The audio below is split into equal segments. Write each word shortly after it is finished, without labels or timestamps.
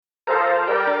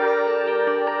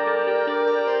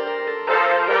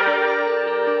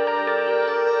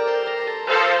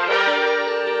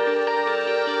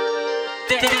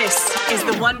This is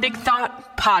the One Big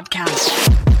Thought Podcast.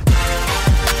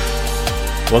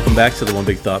 Welcome back to the One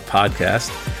Big Thought Podcast.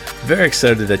 Very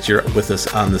excited that you're with us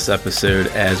on this episode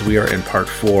as we are in part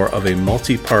 4 of a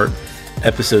multi-part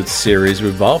episode series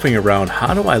revolving around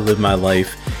how do I live my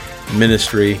life,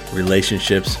 ministry,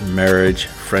 relationships, marriage,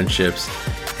 friendships,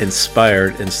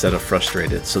 inspired instead of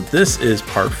frustrated. So this is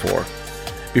part 4.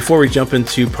 Before we jump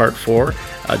into part 4,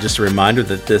 just a reminder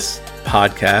that this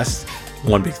podcast,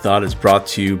 One Big Thought, is brought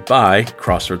to you by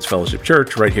Crossroads Fellowship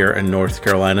Church right here in North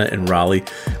Carolina in Raleigh,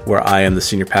 where I am the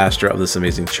senior pastor of this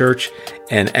amazing church.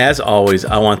 And as always,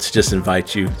 I want to just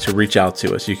invite you to reach out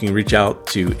to us. You can reach out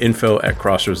to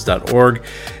info@crossroads.org.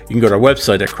 You can go to our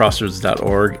website at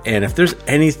crossroads.org. And if there's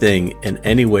anything in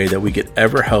any way that we could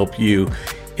ever help you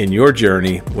in your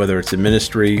journey, whether it's in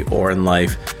ministry or in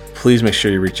life, please make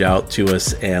sure you reach out to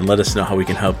us and let us know how we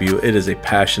can help you. It is a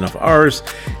passion of ours.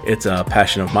 It's a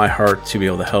passion of my heart to be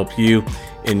able to help you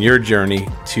in your journey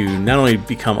to not only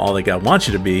become all that God wants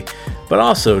you to be, but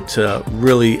also to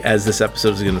really, as this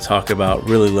episode is going to talk about,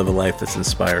 really live a life that's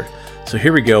inspired. So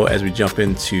here we go as we jump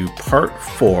into part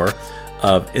 4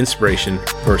 of inspiration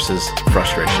versus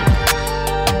frustration.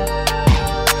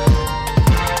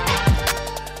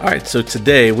 All right, so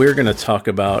today we're going to talk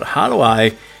about how do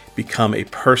I become a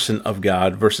person of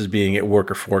God versus being a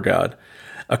worker for God.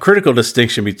 A critical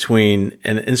distinction between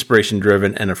an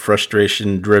inspiration-driven and a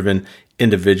frustration-driven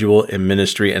individual in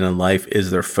ministry and in life is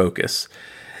their focus.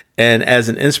 And as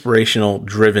an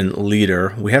inspirational-driven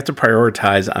leader, we have to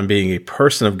prioritize on being a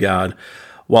person of God,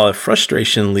 while a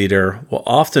frustration leader will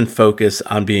often focus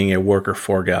on being a worker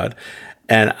for God.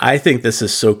 And I think this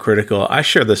is so critical. I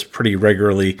share this pretty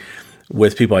regularly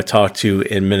with people I talk to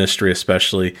in ministry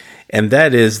especially, and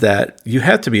that is that you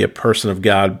have to be a person of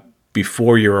God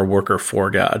before you're a worker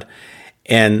for God.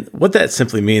 And what that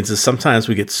simply means is sometimes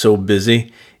we get so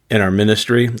busy in our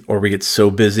ministry, or we get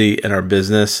so busy in our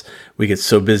business, we get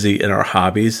so busy in our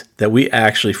hobbies that we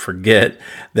actually forget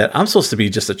that I'm supposed to be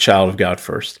just a child of God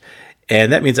first.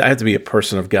 And that means I have to be a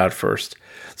person of God first.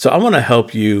 So I want to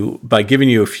help you by giving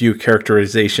you a few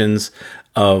characterizations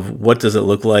of what does it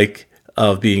look like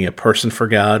of being a person for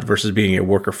God versus being a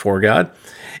worker for God.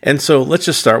 And so let's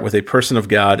just start with a person of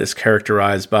God is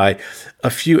characterized by a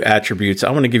few attributes. I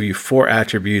want to give you 4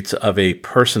 attributes of a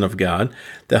person of God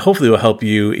that hopefully will help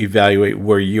you evaluate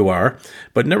where you are.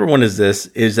 But number 1 is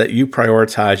that you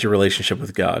prioritize your relationship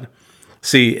with God.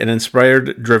 See, an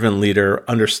inspired, driven leader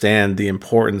understands the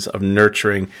importance of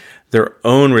nurturing their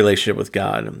own relationship with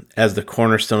God as the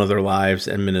cornerstone of their lives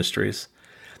and ministries.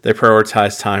 They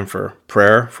prioritize time for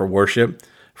prayer, for worship,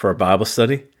 for a Bible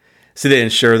study. See, they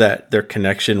ensure that their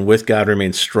connection with God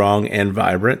remains strong and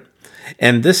vibrant.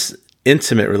 And this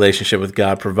intimate relationship with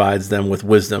God provides them with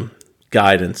wisdom,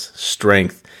 guidance,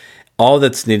 strength, all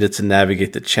that's needed to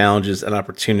navigate the challenges and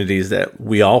opportunities that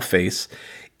we all face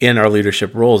in our leadership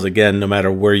roles. Again, no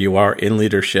matter where you are in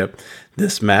leadership,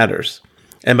 this matters.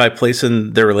 And by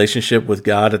placing their relationship with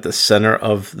God at the center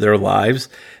of their lives,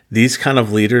 these kind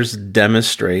of leaders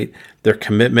demonstrate their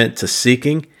commitment to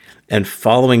seeking and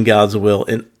following God's will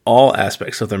in all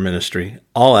aspects of their ministry,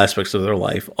 all aspects of their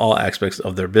life, all aspects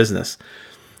of their business.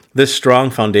 This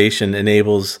strong foundation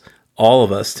enables all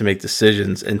of us to make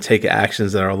decisions and take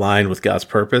actions that are aligned with God's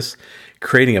purpose,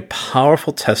 creating a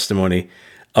powerful testimony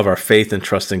of our faith and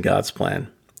trust in God's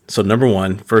plan. So number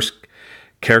 1, first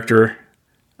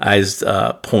characterized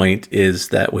point is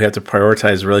that we have to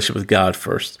prioritize the relationship with God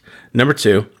first. Number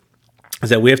 2 is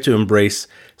that we have to embrace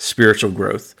spiritual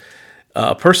growth.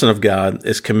 A person of God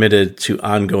is committed to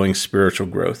ongoing spiritual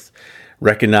growth,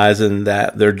 recognizing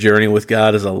that their journey with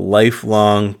God is a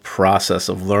lifelong process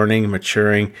of learning,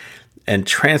 maturing, and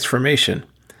transformation.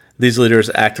 These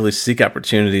leaders actively seek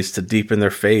opportunities to deepen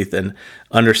their faith and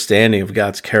understanding of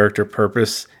God's character,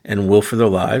 purpose, and will for their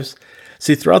lives.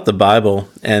 See, throughout the Bible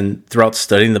and throughout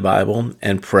studying the Bible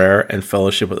and prayer and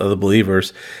fellowship with other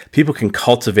believers, people can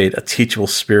cultivate a teachable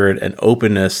spirit and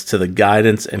openness to the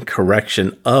guidance and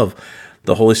correction of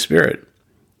the Holy Spirit.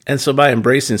 And so by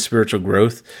embracing spiritual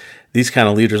growth, these kind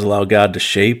of leaders allow God to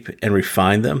shape and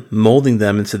refine them, molding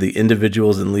them into the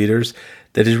individuals and leaders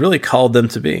that He's really called them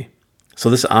to be. So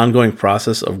this ongoing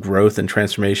process of growth and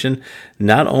transformation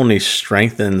not only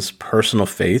strengthens personal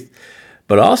faith,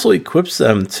 but also equips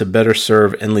them to better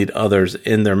serve and lead others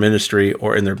in their ministry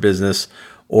or in their business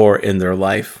or in their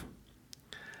life.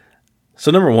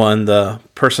 So number 1, the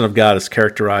person of God is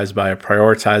characterized by a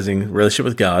prioritizing relationship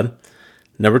with God.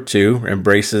 Number 2,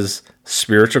 embraces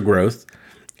spiritual growth.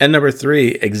 And number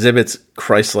 3, exhibits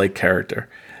Christ-like character.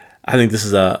 I think this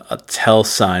is a tell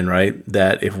sign, right?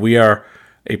 That if we are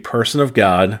a person of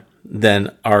God,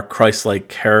 then our Christ-like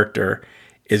character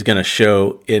is going to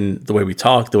show in the way we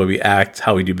talk, the way we act,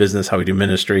 how we do business, how we do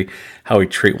ministry, how we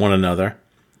treat one another.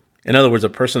 In other words, a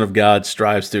person of God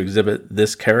strives to exhibit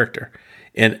this character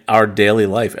in our daily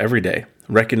life every day,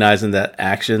 recognizing that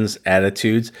actions,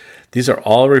 attitudes, these are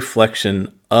all a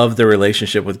reflection of their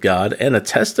relationship with God and a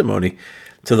testimony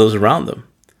to those around them.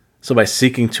 So by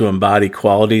seeking to embody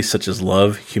qualities such as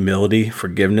love, humility,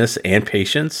 forgiveness, and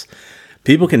patience,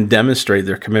 people can demonstrate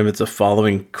their commitment to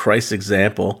following Christ's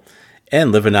example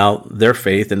and living out their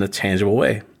faith in a tangible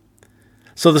way.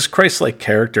 So this Christ-like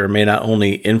character may not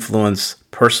only influence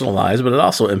personal lives, but it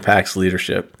also impacts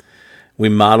leadership. We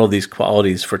model these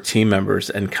qualities for team members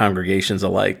and congregations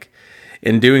alike.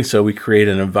 In doing so, we create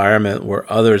an environment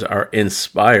where others are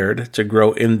inspired to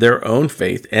grow in their own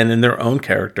faith and in their own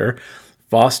character,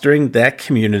 fostering that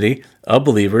community of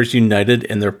believers united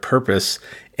in their purpose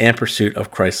and pursuit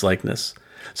of Christ-likeness.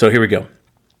 So here we go.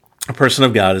 A person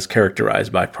of God is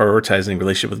characterized by prioritizing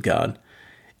relationship with God,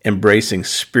 embracing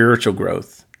spiritual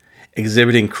growth,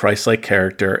 exhibiting Christ-like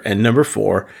character, and number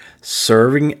 4,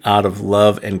 serving out of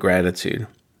love and gratitude.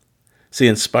 See,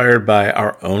 inspired by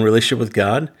our own relationship with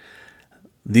God,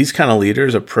 these kind of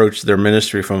leaders approach their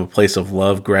ministry from a place of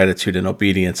love, gratitude, and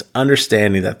obedience,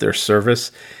 understanding that their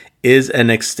service is an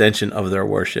extension of their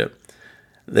worship.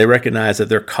 They recognize that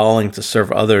their calling to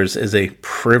serve others is a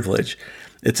privilege.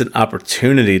 It's an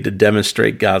opportunity to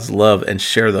demonstrate God's love and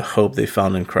share the hope they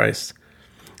found in Christ.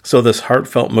 So this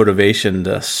heartfelt motivation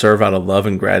to serve out of love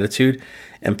and gratitude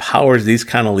empowers these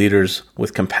kind of leaders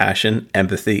with compassion,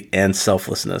 empathy, and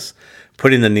selflessness,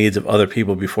 putting the needs of other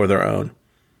people before their own.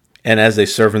 And as they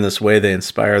serve in this way, they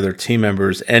inspire their team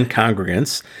members and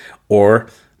congregants or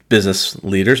business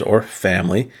leaders or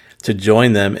family to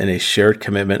join them in a shared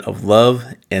commitment of love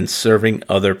and serving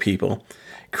other people,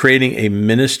 creating a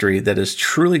ministry that is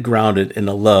truly grounded in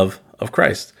the love of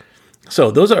Christ. So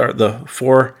those are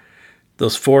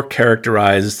those four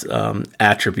characterized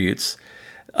attributes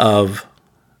of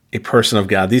a person of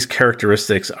God. These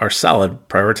characteristics are solid: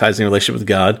 prioritizing relationship with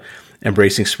God,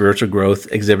 embracing spiritual growth,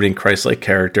 exhibiting Christ-like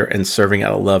character, and serving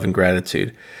out of love and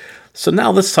gratitude. So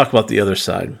now let's talk about the other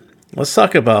side. Let's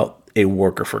talk about a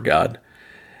worker for God.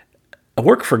 A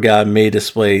worker for God may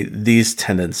display these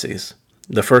tendencies.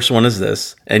 The first one is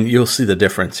this, and you'll see the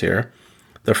difference here.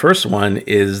 The first one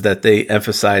is that they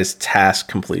emphasize task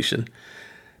completion.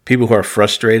 People who are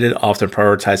frustrated often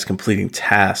prioritize completing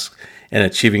tasks and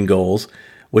achieving goals,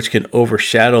 which can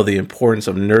overshadow the importance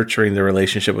of nurturing their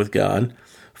relationship with God,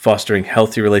 fostering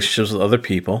healthy relationships with other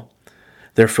people.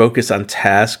 Their focus on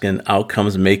tasks and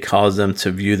outcomes may cause them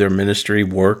to view their ministry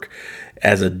work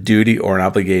as a duty or an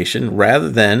obligation rather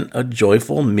than a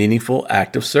joyful, meaningful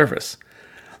act of service.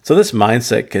 So this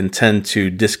mindset can tend to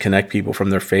disconnect people from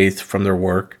their faith, from their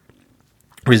work,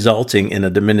 resulting in a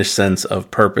diminished sense of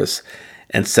purpose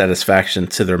and satisfaction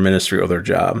to their ministry or their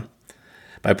job.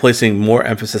 By placing more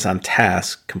emphasis on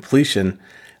task completion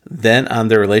than on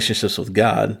their relationships with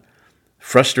God,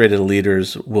 frustrated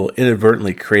leaders will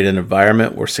inadvertently create an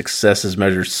environment where success is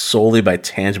measured solely by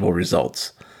tangible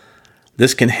results.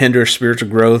 This can hinder spiritual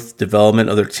growth, development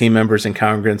of their team members and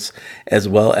congregants, as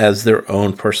well as their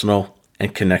own personal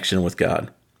and connection with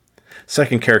God.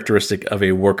 Second characteristic of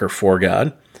a worker for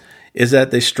God is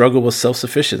that they struggle with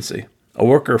self-sufficiency. A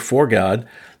worker for God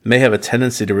may have a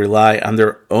tendency to rely on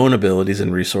their own abilities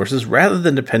and resources rather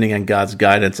than depending on God's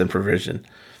guidance and provision.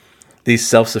 These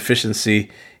self-sufficiency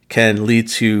can lead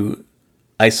to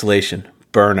isolation,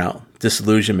 burnout,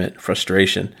 disillusionment,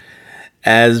 frustration.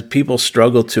 As people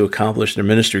struggle to accomplish their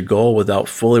ministry goal without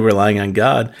fully relying on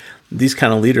God, these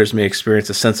kind of leaders may experience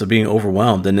a sense of being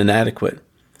overwhelmed and inadequate.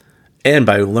 And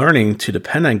by learning to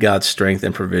depend on God's strength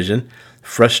and provision,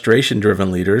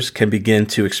 frustration-driven leaders can begin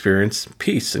to experience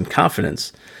peace and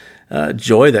confidence,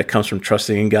 joy that comes from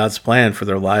trusting in God's plan for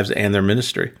their lives and their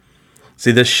ministry.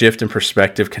 See, this shift in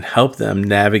perspective can help them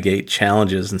navigate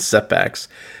challenges and setbacks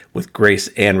with grace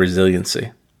and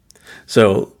resiliency.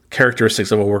 So,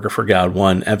 characteristics of a worker for God: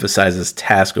 1, emphasizes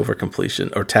task completion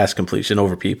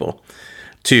over people.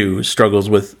 2, struggles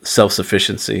with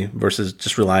self-sufficiency versus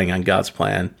just relying on God's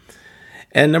plan.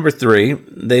 And number 3,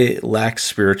 they lack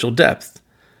spiritual depth.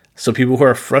 So people who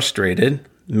are frustrated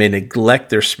may neglect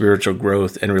their spiritual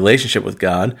growth and relationship with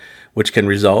God, which can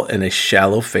result in a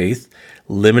shallow faith,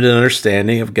 limited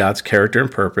understanding of God's character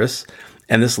and purpose,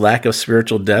 and this lack of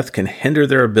spiritual depth can hinder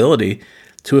their ability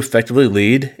to effectively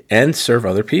lead and serve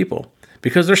other people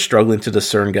because they're struggling to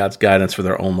discern God's guidance for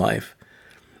their own life.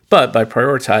 But by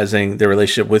prioritizing their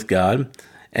relationship with God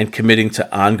and committing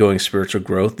to ongoing spiritual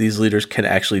growth, these leaders can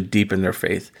actually deepen their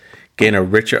faith, gain a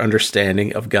richer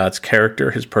understanding of God's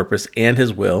character, His purpose, and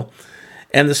His will,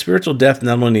 And the spiritual depth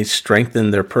not only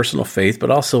strengthen their personal faith, but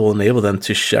also will enable them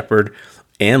to shepherd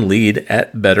and lead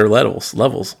at better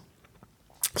levels.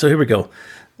 So here we go.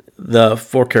 The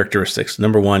 4 characteristics.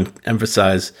 Number 1,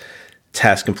 emphasize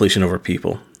task completion over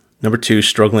people. Number 2,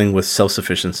 struggling with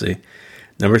self-sufficiency.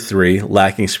 Number 3,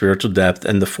 lacking spiritual depth.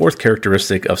 And the 4th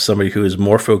characteristic of somebody who is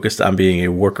more focused on being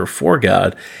a worker for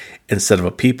God instead of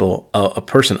a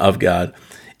person of God,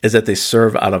 is that they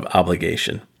serve out of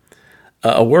obligation.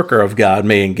 A worker of God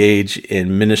may engage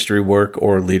in ministry work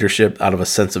or leadership out of a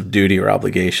sense of duty or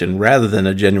obligation rather than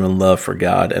a genuine love for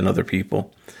God and other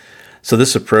people. So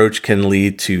this approach can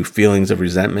lead to feelings of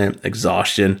resentment,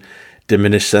 exhaustion,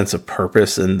 diminished sense of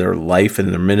purpose in their life,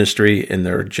 in their ministry, in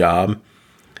their job.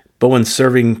 But when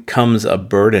serving comes a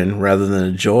burden rather than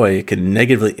a joy, it can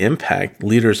negatively impact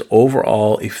leaders'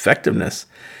 overall effectiveness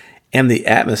and the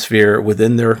atmosphere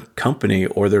within their company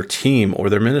or their team or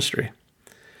their ministry.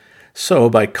 So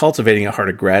by cultivating a heart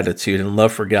of gratitude and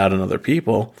love for God and other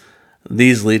people,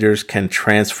 these leaders can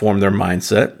transform their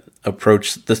mindset,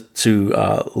 approach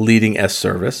to leading as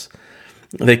service.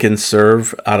 They can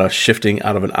serve shifting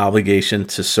out of an obligation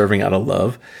to serving out of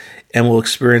love, and will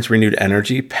experience renewed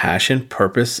energy, passion,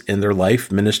 purpose in their life,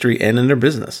 ministry, and in their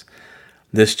business.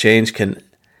 This change an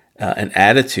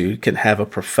attitude can have a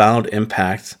profound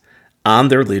impact on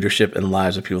their leadership and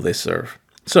lives of people they serve.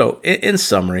 So in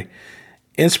summary,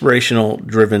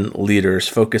 inspirational-driven leaders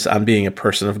focus on being a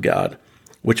person of God,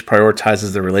 which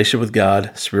prioritizes their relationship with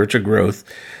God, spiritual growth,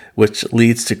 which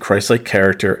leads to Christ-like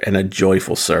character and a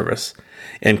joyful service.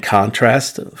 In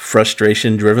contrast,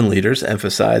 frustration-driven leaders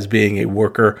emphasize being a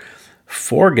worker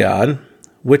for God,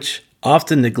 which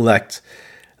often neglect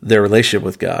their relationship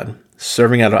with God,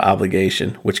 serving out of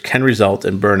obligation, which can result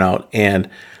in burnout and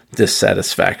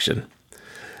dissatisfaction.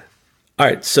 All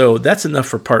right, so that's enough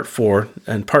for part 4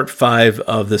 and part 5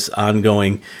 of this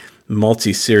ongoing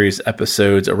multi-series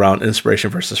episodes around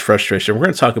inspiration versus frustration. We're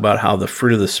going to talk about how the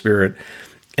fruit of the Spirit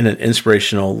in an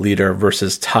inspirational leader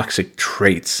versus toxic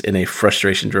traits in a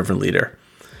frustration-driven leader.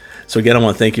 So again, I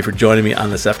want to thank you for joining me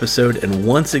on this episode. And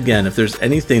once again, if there's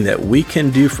anything that we can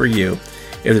do for you,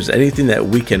 if there's anything that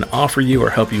we can offer you or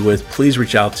help you with, please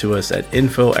reach out to us at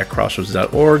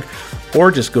info@crossroads.org,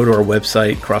 or just go to our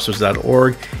website,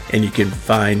 crossroads.org, and you can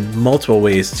find multiple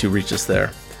ways to reach us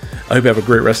there. I hope you have a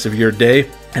great rest of your day,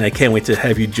 and I can't wait to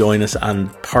have you join us on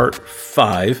part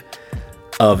 5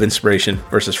 of Inspiration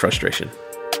versus Frustration.